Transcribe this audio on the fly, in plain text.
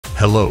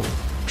Hello,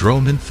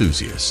 drone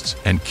enthusiasts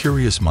and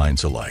curious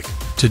minds alike.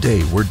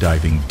 Today we're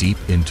diving deep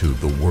into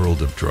the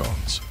world of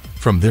drones.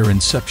 From their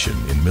inception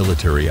in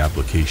military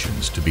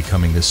applications to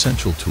becoming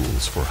essential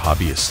tools for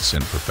hobbyists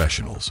and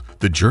professionals,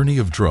 the journey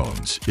of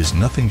drones is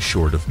nothing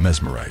short of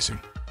mesmerizing.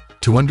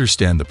 To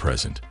understand the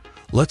present,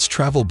 let's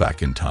travel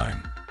back in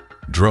time.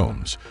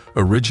 Drones,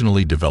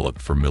 originally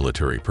developed for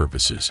military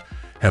purposes,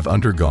 have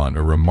undergone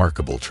a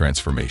remarkable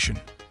transformation.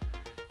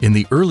 In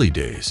the early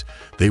days,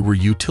 they were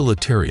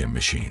utilitarian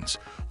machines,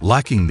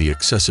 lacking the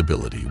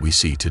accessibility we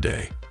see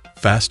today.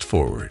 Fast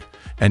forward,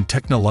 and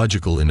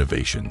technological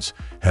innovations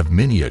have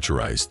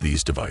miniaturized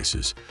these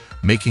devices,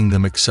 making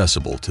them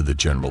accessible to the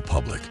general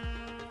public.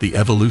 The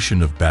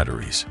evolution of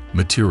batteries,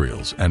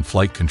 materials, and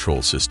flight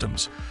control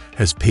systems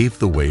has paved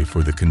the way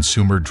for the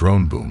consumer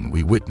drone boom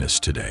we witness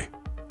today.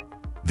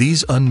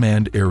 These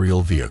unmanned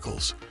aerial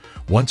vehicles,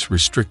 once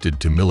restricted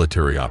to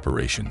military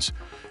operations,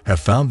 have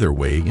found their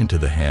way into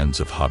the hands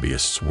of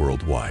hobbyists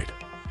worldwide.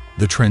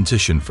 The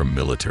transition from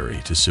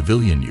military to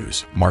civilian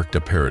use marked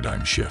a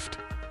paradigm shift.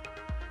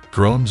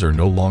 Drones are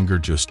no longer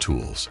just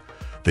tools.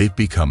 They've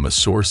become a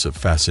source of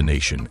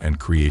fascination and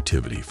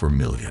creativity for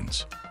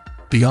millions.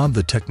 Beyond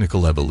the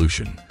technical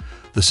evolution,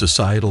 the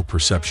societal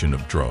perception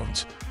of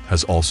drones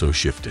has also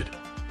shifted.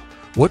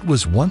 What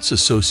was once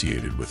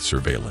associated with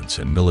surveillance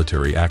and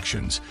military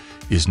actions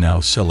is now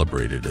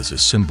celebrated as a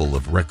symbol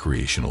of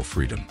recreational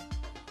freedom.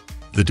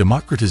 The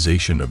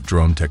democratization of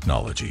drone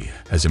technology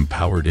has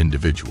empowered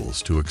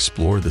individuals to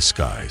explore the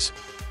skies,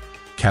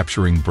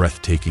 capturing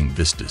breathtaking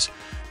vistas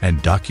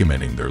and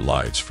documenting their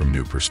lives from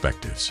new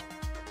perspectives.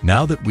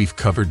 Now that we've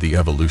covered the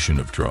evolution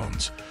of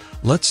drones,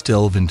 let's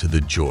delve into the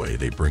joy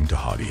they bring to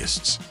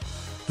hobbyists.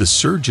 The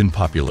surge in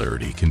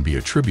popularity can be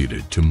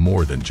attributed to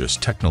more than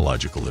just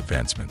technological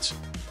advancements.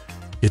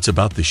 It's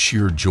about the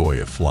sheer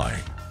joy of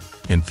flying.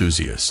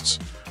 Enthusiasts,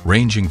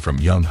 ranging from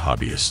young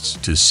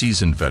hobbyists to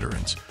seasoned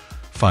veterans,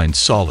 find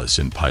solace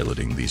in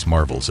piloting these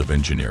marvels of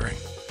engineering.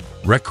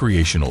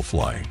 Recreational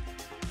flying,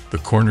 the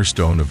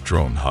cornerstone of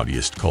drone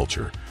hobbyist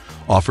culture,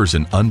 offers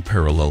an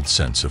unparalleled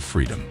sense of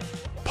freedom.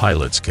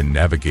 Pilots can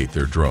navigate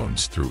their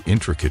drones through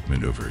intricate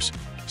maneuvers,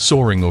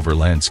 soaring over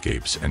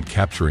landscapes and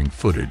capturing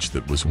footage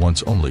that was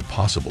once only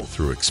possible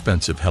through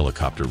expensive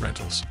helicopter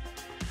rentals.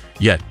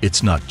 Yet,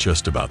 it's not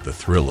just about the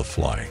thrill of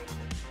flying.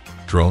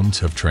 Drones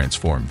have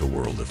transformed the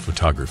world of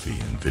photography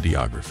and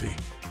videography.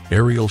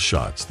 Aerial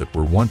shots that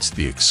were once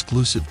the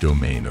exclusive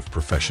domain of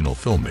professional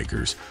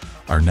filmmakers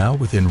are now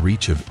within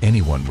reach of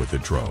anyone with a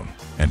drone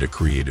and a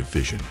creative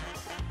vision.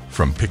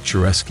 From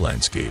picturesque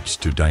landscapes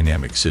to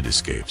dynamic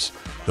cityscapes,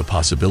 the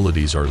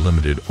possibilities are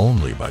limited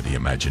only by the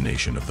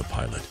imagination of the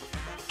pilot.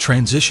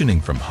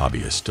 Transitioning from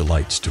hobbyist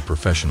delights to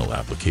professional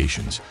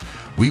applications,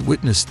 we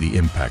witness the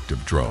impact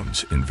of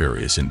drones in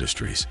various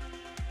industries.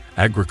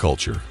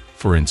 Agriculture,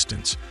 for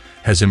instance,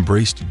 has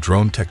embraced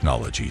drone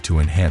technology to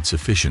enhance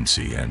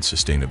efficiency and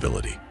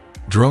sustainability.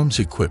 Drones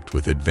equipped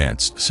with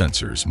advanced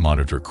sensors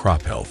monitor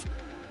crop health,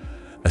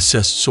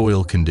 assess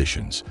soil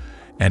conditions,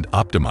 and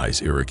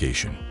optimize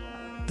irrigation.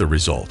 The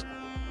result: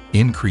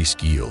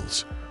 increased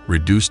yields,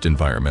 reduced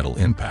environmental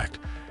impact,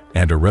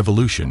 and a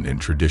revolution in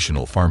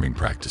traditional farming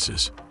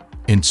practices.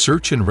 In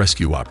search and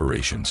rescue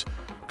operations,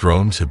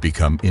 drones have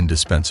become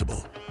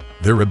indispensable.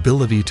 Their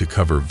ability to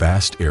cover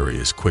vast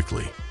areas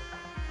quickly,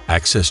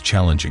 access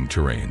challenging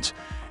terrains,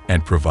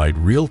 and provide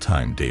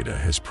real-time data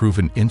has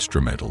proven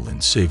instrumental in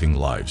saving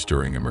lives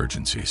during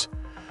emergencies.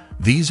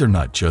 These are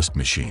not just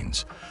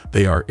machines,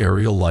 they are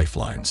aerial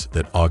lifelines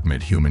that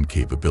augment human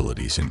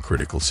capabilities in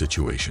critical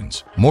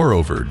situations.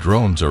 Moreover,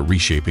 drones are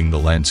reshaping the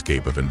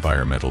landscape of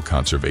environmental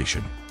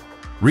conservation.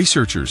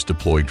 Researchers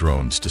deploy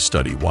drones to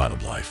study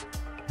wildlife,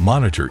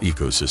 monitor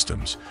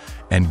ecosystems,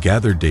 and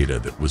gather data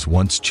that was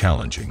once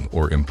challenging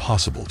or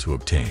impossible to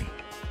obtain.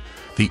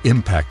 The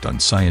impact on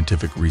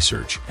scientific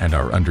research and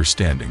our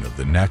understanding of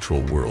the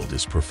natural world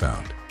is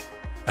profound.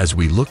 As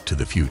we look to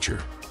the future,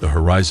 the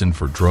horizon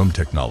for drone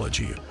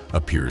technology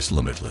appears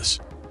limitless.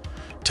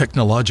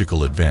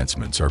 Technological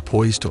advancements are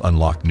poised to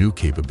unlock new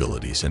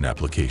capabilities and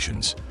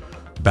applications.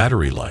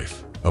 Battery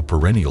life, a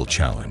perennial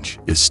challenge,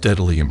 is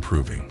steadily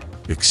improving,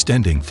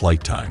 extending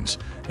flight times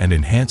and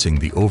enhancing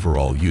the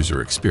overall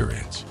user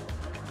experience.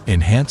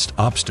 Enhanced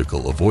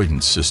obstacle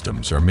avoidance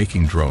systems are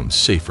making drones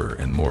safer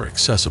and more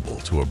accessible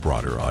to a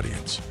broader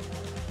audience.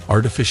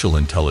 Artificial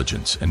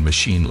intelligence and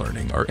machine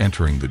learning are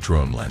entering the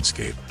drone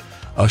landscape,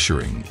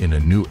 ushering in a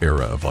new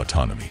era of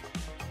autonomy.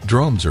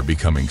 Drones are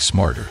becoming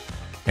smarter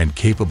and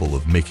capable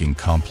of making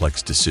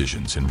complex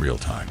decisions in real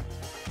time.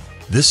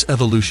 This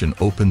evolution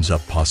opens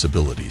up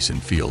possibilities in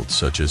fields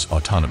such as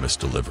autonomous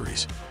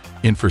deliveries,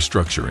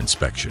 infrastructure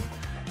inspection,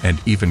 and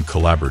even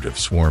collaborative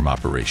swarm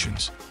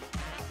operations.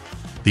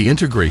 The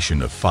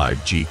integration of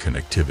 5G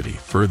connectivity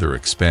further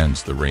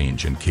expands the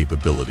range and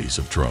capabilities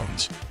of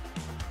drones.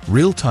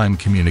 Real-time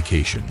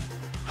communication,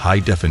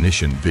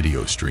 high-definition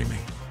video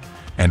streaming,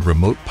 and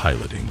remote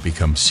piloting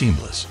become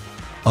seamless,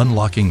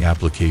 unlocking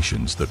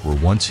applications that were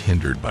once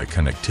hindered by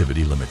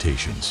connectivity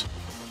limitations.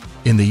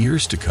 In the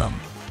years to come,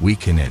 we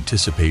can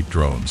anticipate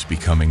drones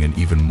becoming an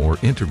even more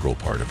integral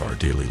part of our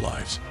daily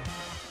lives.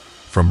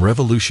 From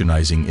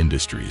revolutionizing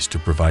industries to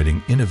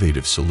providing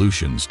innovative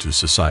solutions to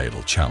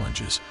societal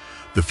challenges,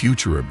 the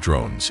future of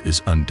drones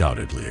is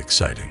undoubtedly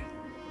exciting.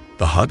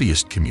 The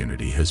hobbyist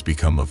community has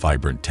become a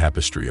vibrant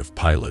tapestry of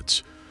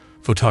pilots,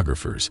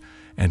 photographers,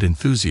 and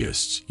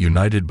enthusiasts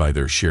united by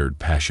their shared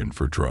passion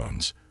for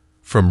drones.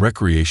 From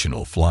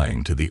recreational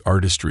flying to the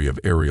artistry of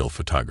aerial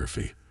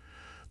photography,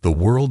 the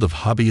world of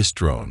hobbyist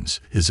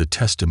drones is a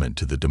testament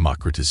to the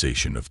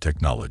democratization of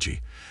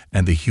technology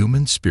and the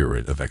human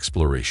spirit of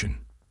exploration.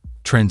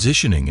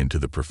 Transitioning into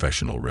the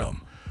professional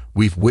realm,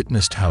 we've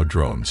witnessed how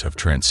drones have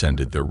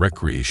transcended their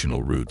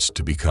recreational roots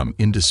to become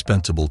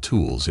indispensable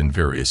tools in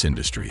various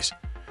industries.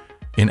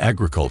 In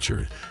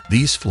agriculture,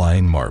 these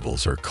flying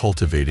marvels are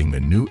cultivating a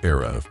new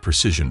era of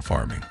precision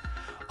farming,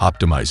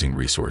 optimizing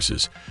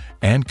resources,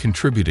 and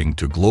contributing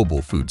to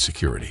global food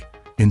security.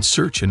 In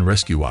search and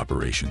rescue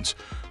operations,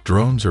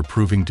 drones are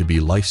proving to be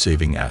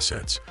life-saving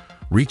assets,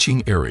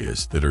 reaching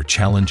areas that are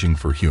challenging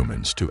for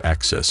humans to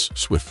access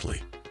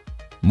swiftly.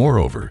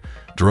 Moreover,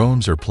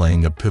 drones are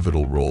playing a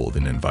pivotal role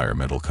in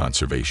environmental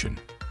conservation,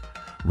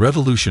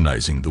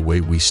 revolutionizing the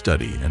way we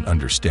study and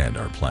understand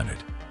our planet.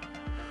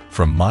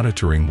 From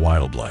monitoring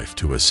wildlife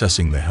to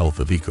assessing the health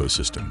of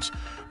ecosystems,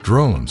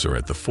 drones are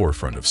at the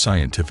forefront of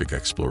scientific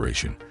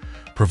exploration,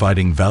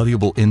 providing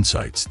valuable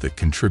insights that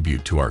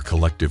contribute to our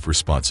collective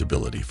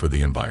responsibility for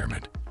the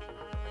environment.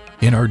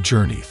 In our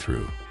journey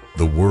through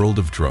the world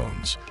of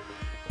drones,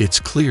 it's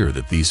clear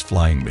that these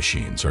flying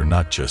machines are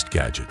not just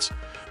gadgets.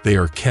 They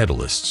are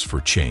catalysts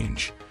for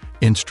change,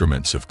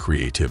 instruments of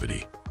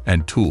creativity,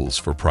 and tools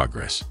for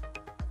progress.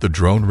 The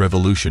drone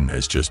revolution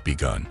has just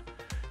begun,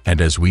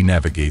 and as we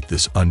navigate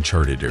this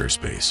uncharted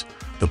airspace,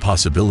 the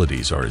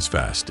possibilities are as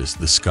vast as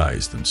the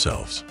skies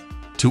themselves.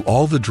 To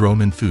all the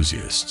drone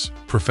enthusiasts,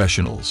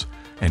 professionals,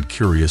 and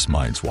curious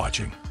minds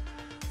watching,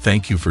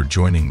 thank you for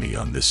joining me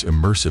on this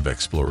immersive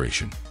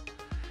exploration.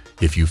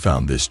 If you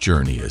found this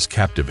journey as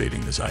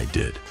captivating as I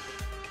did,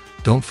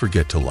 don't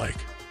forget to like,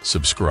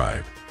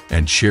 subscribe,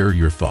 and share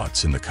your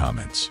thoughts in the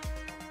comments.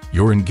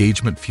 Your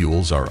engagement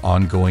fuels our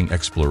ongoing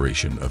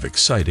exploration of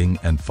exciting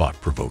and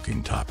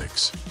thought-provoking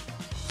topics.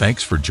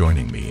 Thanks for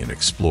joining me in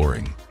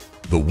exploring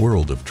the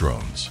world of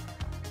drones.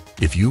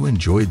 If you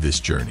enjoyed this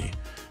journey,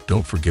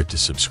 don't forget to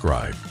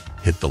subscribe,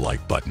 hit the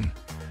like button,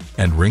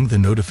 and ring the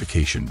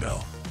notification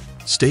bell.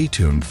 Stay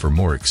tuned for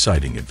more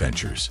exciting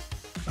adventures.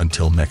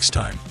 Until next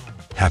time,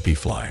 happy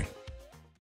flying.